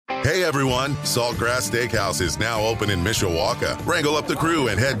Hey everyone, Saltgrass Steakhouse is now open in Mishawaka. Wrangle up the crew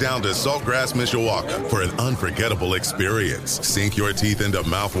and head down to Saltgrass Mishawaka for an unforgettable experience. Sink your teeth into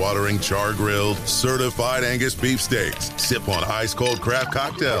mouth-watering char-grilled, certified Angus beef steaks. Sip on ice-cold craft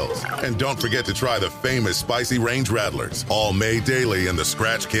cocktails. And don't forget to try the famous spicy range rattlers, all made daily in the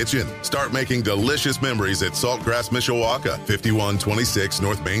Scratch Kitchen. Start making delicious memories at Saltgrass Mishawaka, 5126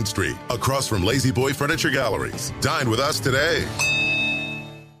 North Main Street, across from Lazy Boy Furniture Galleries. Dine with us today.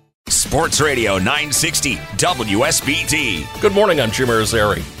 Sports Radio 960 WSBT. Good morning, I'm Jim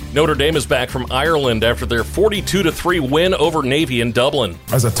Irizarry. Notre Dame is back from Ireland after their 42-3 win over Navy in Dublin.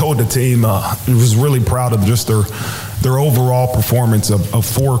 As I told the team, I was really proud of just their overall performance of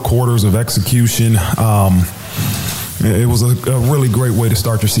 4 quarters of execution. It was a really great way to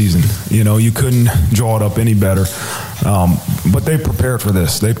start your season. You know, you couldn't draw it up any better. But they prepared for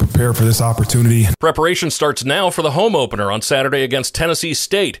this. They prepared for this opportunity. Preparation starts now for the home opener on Saturday against Tennessee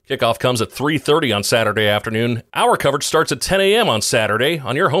State. Kickoff comes at 3:30 on Saturday afternoon. Our coverage starts at 10 a.m. on Saturday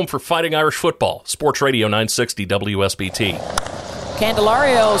on your home for Fighting Irish football. Sports Radio 960 WSBT.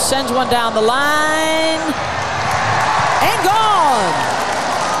 Candelario sends one down the line. And gone!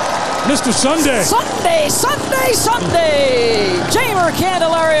 Mr. Sunday. Jamer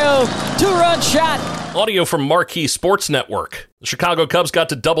Candelario, 2-run shot. Audio from Marquee Sports Network. The Chicago Cubs got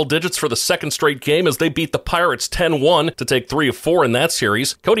to double digits for the second straight game as they beat the Pirates 10-1 to take 3 of 4 in that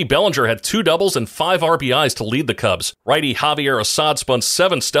series. Cody Bellinger had 2 doubles and 5 RBIs to lead the Cubs. Righty Javier Assad spun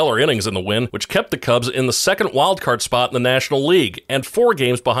 7 stellar innings in the win, which kept the Cubs in the second wildcard spot in the National League and 4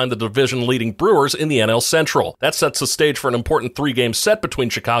 games behind the division-leading Brewers in the NL Central. That sets the stage for an important 3-game set between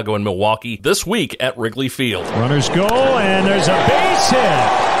Chicago and Milwaukee this week at Wrigley Field. Runners go, and there's a base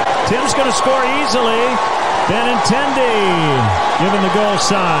hit. Tim's going to score easily. Benintendi giving the goal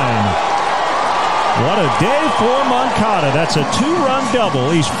sign. What a day for Moncada. That's a 2-run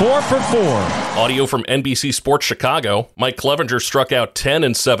double. He's 4 for 4. Audio from NBC Sports Chicago. Mike Clevenger struck out 10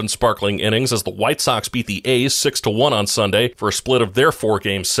 in 7 sparkling innings as the White Sox beat the A's 6-1 on Sunday for a split of their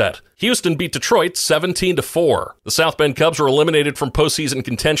 4-game set. Houston beat Detroit 17-4. The South Bend Cubs were eliminated from postseason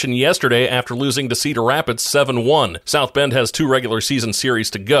contention yesterday after losing to Cedar Rapids 7-1. South Bend has 2 regular season series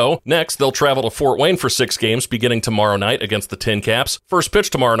to go. Next, they'll travel to Fort Wayne for 6 games beginning tomorrow night against the Tin Caps. First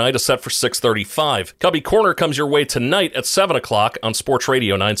pitch tomorrow night is set for 6:35. Cubby Corner comes your way tonight at 7 o'clock on Sports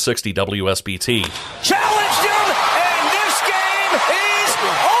Radio 960 WSBT. Challenged him, and this game is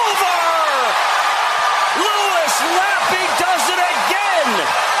over! Louis Lappy does it again!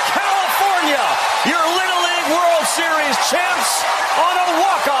 California, your Little League World Series champs on a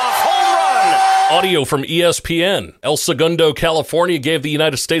walk-off home run! Audio from ESPN. El Segundo, California gave the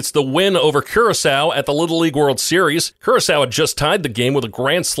United States the win over Curacao at the Little League World Series. Curacao had just tied the game with a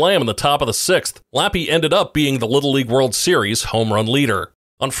grand slam in the top of the 6th. Lappy ended up being the Little League World Series home run leader.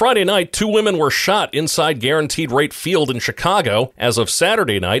 On Friday night, 2 women were shot inside Guaranteed Rate Field in Chicago. As of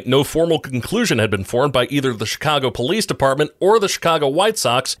Saturday night, no formal conclusion had been formed by either the Chicago Police Department or the Chicago White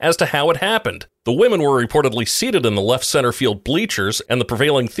Sox as to how it happened. The women were reportedly seated in the left center field bleachers, and the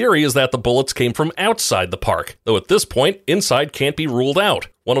prevailing theory is that the bullets came from outside the park, though at this point, inside can't be ruled out.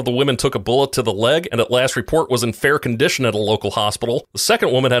 One of the women took a bullet to the leg and at last report was in fair condition at a local hospital. The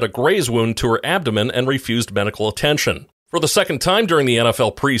second woman had a graze wound to her abdomen and refused medical attention. For the second time during the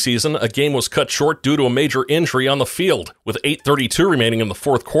NFL preseason, a game was cut short due to a major injury on the field. With 8:32 remaining in the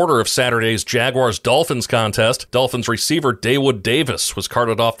 4th quarter of Saturday's Jaguars-Dolphins contest, Dolphins receiver Dawood Davis was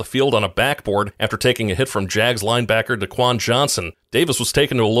carted off the field on a backboard after taking a hit from Jags linebacker Daquan Johnson. Davis was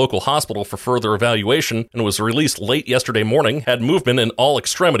taken to a local hospital for further evaluation and was released late yesterday morning, had movement in all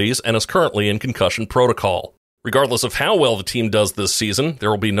extremities, and is currently in concussion protocol. Regardless of how well the team does this season,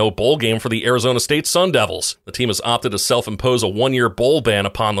 there will be no bowl game for the Arizona State Sun Devils. The team has opted to self-impose a 1-year bowl ban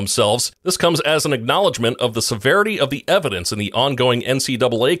upon themselves. This comes as an acknowledgement of the severity of the evidence in the ongoing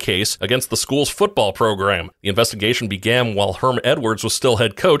NCAA case against the school's football program. The investigation began while Herm Edwards was still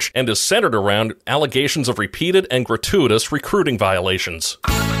head coach and is centered around allegations of repeated and gratuitous recruiting violations.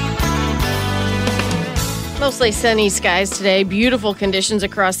 Mostly sunny skies today. Beautiful conditions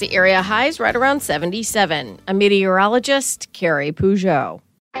across the area. Highs right around 77. A meteorologist, Carrie Peugeot.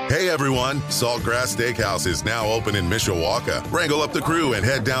 Hey everyone, Saltgrass Steakhouse is now open in Mishawaka. Wrangle up the crew and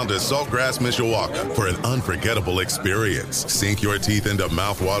head down to Saltgrass Mishawaka for an unforgettable experience. Sink your teeth into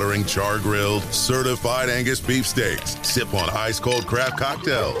mouth-watering char-grilled, certified Angus beef steaks. Sip on ice-cold craft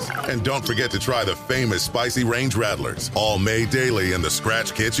cocktails. And don't forget to try the famous spicy range rattlers, all made daily in the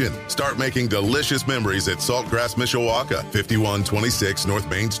Scratch Kitchen. Start making delicious memories at Saltgrass Mishawaka, 5126 North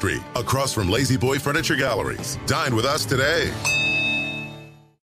Main Street, across from Lazy Boy Furniture Galleries. Dine with us today.